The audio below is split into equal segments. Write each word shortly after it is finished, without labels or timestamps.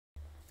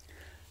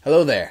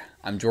Hello there,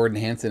 I'm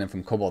Jordan Hansen. I'm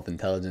from Cobalt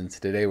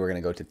Intelligence. Today we're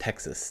going to go to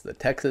Texas, the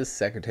Texas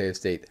Secretary of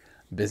State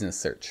Business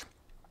Search.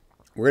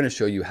 We're going to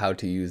show you how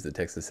to use the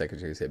Texas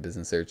Secretary of State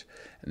Business Search,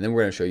 and then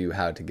we're going to show you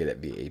how to get it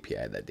via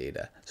API, that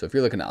data. So if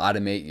you're looking to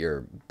automate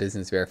your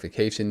business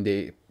verification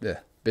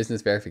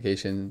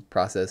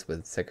process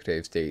with Secretary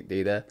of State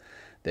data,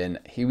 then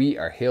we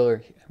are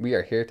here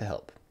to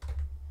help.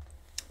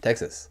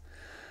 Texas.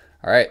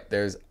 All right,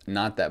 there's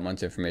not that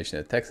much information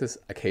at Texas.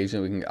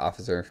 Occasionally we can get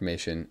officer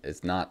information.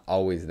 It's not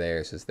always there,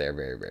 it's just there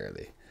very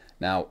rarely.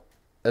 Now,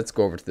 let's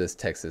go over to this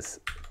Texas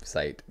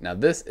site. Now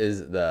this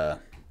is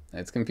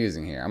it's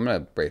confusing here. I'm gonna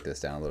break this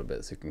down a little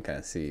bit so you can kind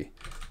of see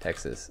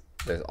Texas.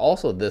 There's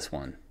also this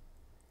one.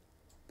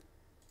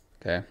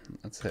 Okay,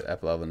 let's hit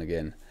F11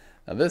 again.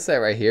 Now this site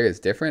right here is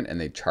different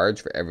and they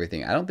charge for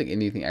everything. I don't think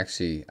anyone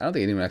actually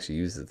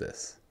uses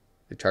this.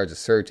 They charge a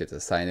search, you have to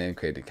sign in,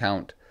 create an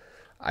account.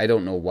 I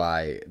don't know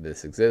why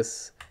this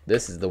exists.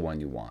 This is the one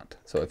you want.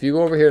 So if you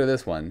go over here to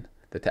this one,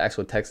 the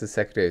actual Texas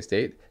Secretary of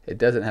State, it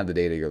doesn't have the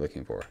data you're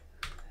looking for.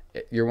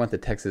 You want the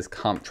Texas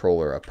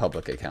Comptroller of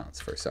Public Accounts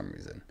for some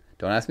reason.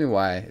 Don't ask me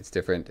why, it's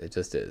different, it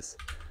just is.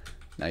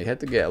 Now you have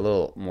to get a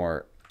little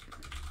more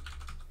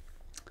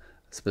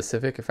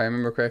specific if I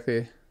remember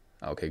correctly.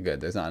 Okay,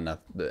 good, there's not enough.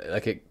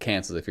 Like it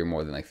cancels if you're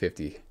more than like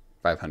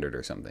 500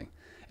 or something.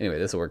 Anyway,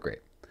 this will work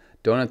great.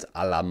 Donuts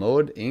a la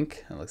Mode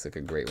Inc. That looks like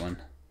a great one.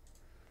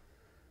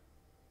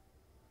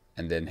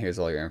 And then here's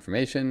all your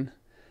information.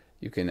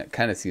 You can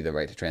kind of see the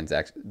right to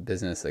transact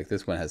business. Like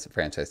this one has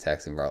franchise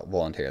tax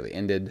voluntarily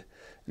ended,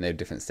 and they have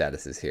different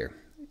statuses here.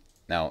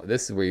 Now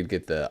this is where you'd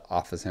get the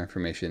office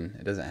information.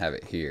 It doesn't have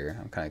it here.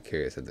 I'm kind of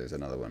curious if there's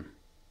another one.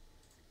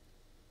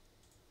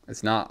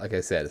 It's not, like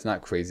I said, it's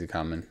not crazy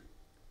common.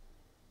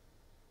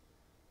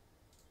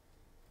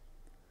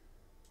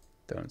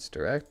 Donuts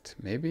Direct,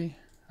 maybe?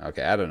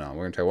 Okay, I don't know.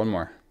 We're gonna try one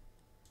more.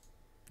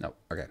 Nope,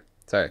 okay,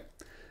 sorry.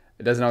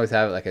 It doesn't always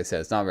have it, like I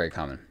said, it's not very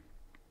common.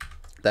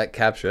 That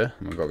CAPTCHA,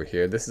 I'm gonna go over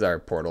here. This is our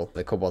portal,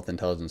 the Cobalt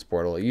Intelligence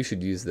portal. You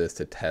should use this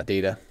to test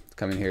data.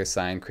 Come in here,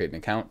 sign, create an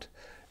account.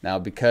 Now,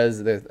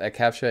 because there's a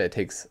CAPTCHA, it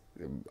takes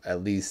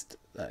at least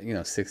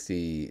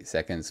 60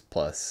 seconds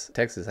plus.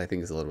 Texas, I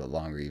think, is a little bit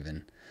longer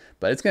even.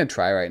 But it's gonna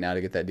try right now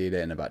to get that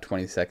data in about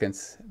 20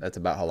 seconds. That's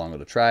about how long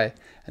it'll try.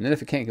 And then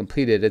if it can't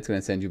complete it, it's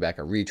gonna send you back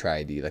a retry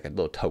ID, like a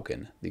little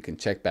token that you can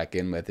check back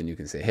in with, and you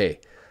can say,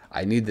 hey,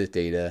 I need this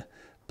data.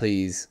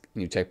 Please,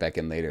 can you check back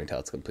in later until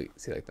it's complete?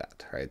 See, like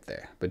that right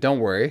there. But don't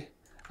worry,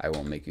 I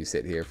won't make you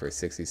sit here for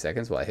 60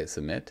 seconds while I hit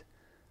submit.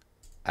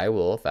 I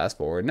will fast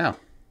forward now.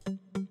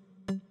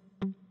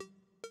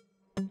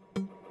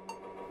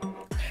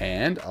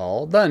 And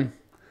all done.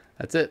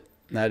 That's it.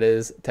 That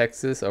is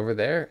Texas over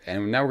there.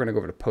 And now we're gonna go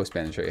over to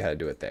Postman and show you how to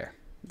do it there.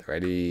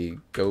 Ready,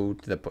 go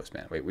to the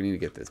Postman. Wait, we need to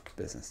get this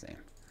business name.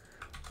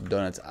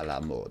 Donuts a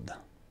la Mode. All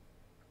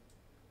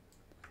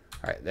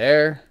right,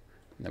 there.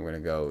 And then we're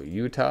gonna go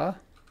Utah.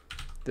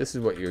 This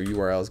is what your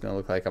URL is going to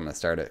look like. I'm going to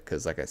start it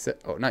because, like I said,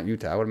 oh, not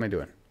Utah. What am I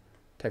doing?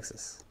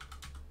 Texas.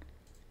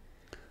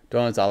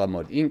 Donuts a la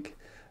Mode Inc.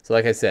 So,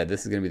 like I said,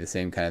 this is going to be the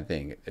same kind of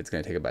thing. It's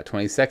going to take about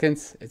 20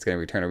 seconds. It's going to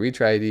return a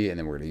retry ID, and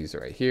then we're going to use it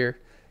right here.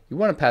 You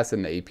want to pass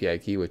in the API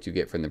key, which you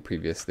get from the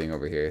previous thing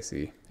over here.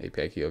 See,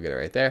 API key, you'll get it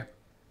right there.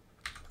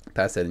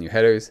 Pass that in your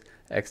headers,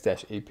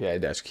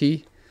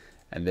 x-api-key,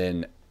 and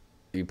then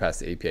you pass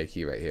the API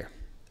key right here.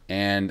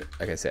 And,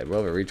 like I said,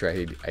 we'll have a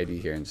retry ID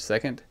here in just a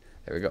second.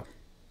 There we go.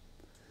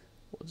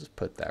 We'll just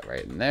put that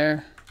right in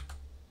there,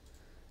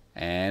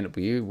 and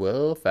we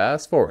will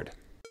fast forward.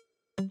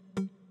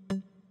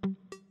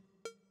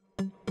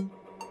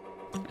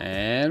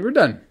 And we're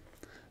done.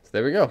 So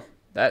there we go.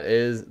 That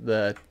is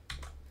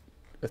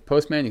with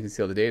Postman. You can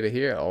see all the data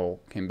here. It all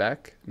came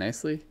back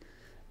nicely.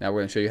 Now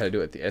we're going to show you how to do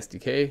it with the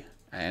SDK,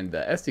 and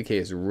the SDK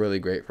is really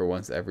great for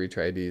once every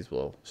retry IDs.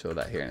 We'll show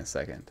that here in a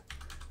second.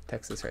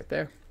 Texas right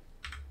there.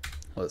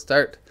 Let's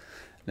start.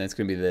 Then it's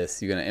going to be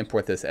this. You're going to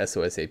import this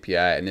SOS API,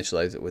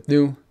 initialize it with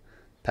new,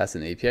 pass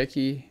in the API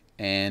key,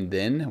 and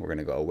then we're going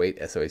to go await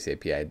SOS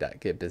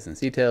API.get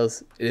business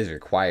details. It is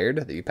required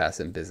that you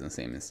pass in business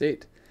name and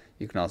state.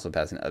 You can also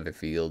pass in other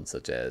fields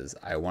such as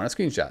I want a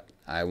screenshot,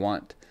 I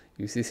want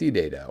UCC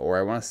data, or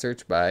I want to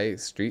search by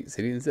street,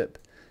 city, and zip.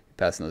 You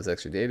pass in those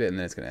extra data, and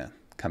then it's going to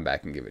come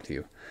back and give it to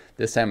you.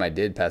 This time I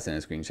did pass in a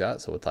screenshot,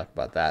 so we'll talk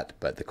about that.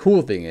 But the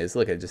cool thing is,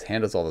 look, it just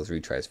handles all those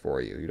retries for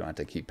you. You don't have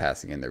to keep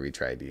passing in the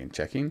retry ID and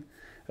checking.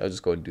 I'll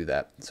just go and do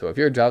that. So if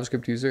you're a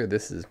JavaScript user,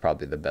 this is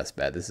probably the best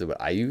bet. This is what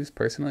I use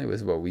personally.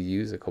 This is what we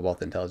use at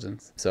Cobalt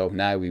Intelligence. So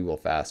now we will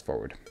fast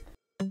forward.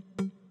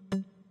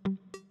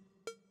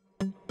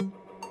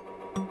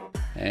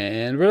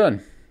 And we're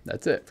done.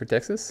 That's it for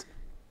Texas.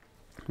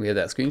 We have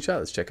that screenshot.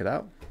 Let's check it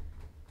out.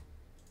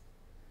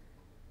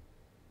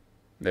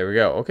 There we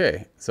go.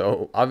 Okay.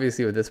 So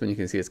obviously with this one, you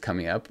can see it's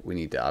coming up. We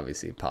need to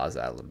obviously pause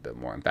that a little bit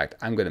more. In fact,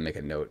 I'm going to make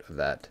a note of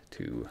that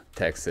to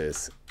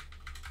Texas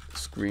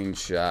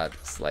screenshot,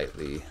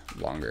 slightly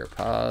longer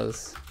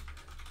pause,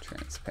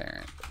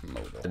 transparent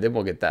mobile. And then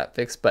we'll get that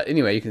fixed. But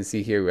anyway, you can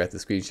see here we have the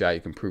screenshot. You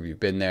can prove you've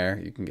been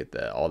there. You can get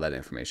all that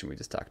information we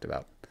just talked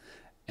about.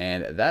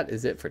 And that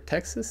is it for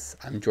Texas.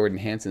 I'm Jordan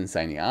Hansen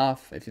signing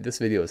off. If this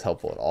video was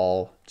helpful at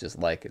all, just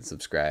like and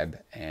subscribe.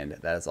 And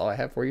that is all I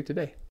have for you today.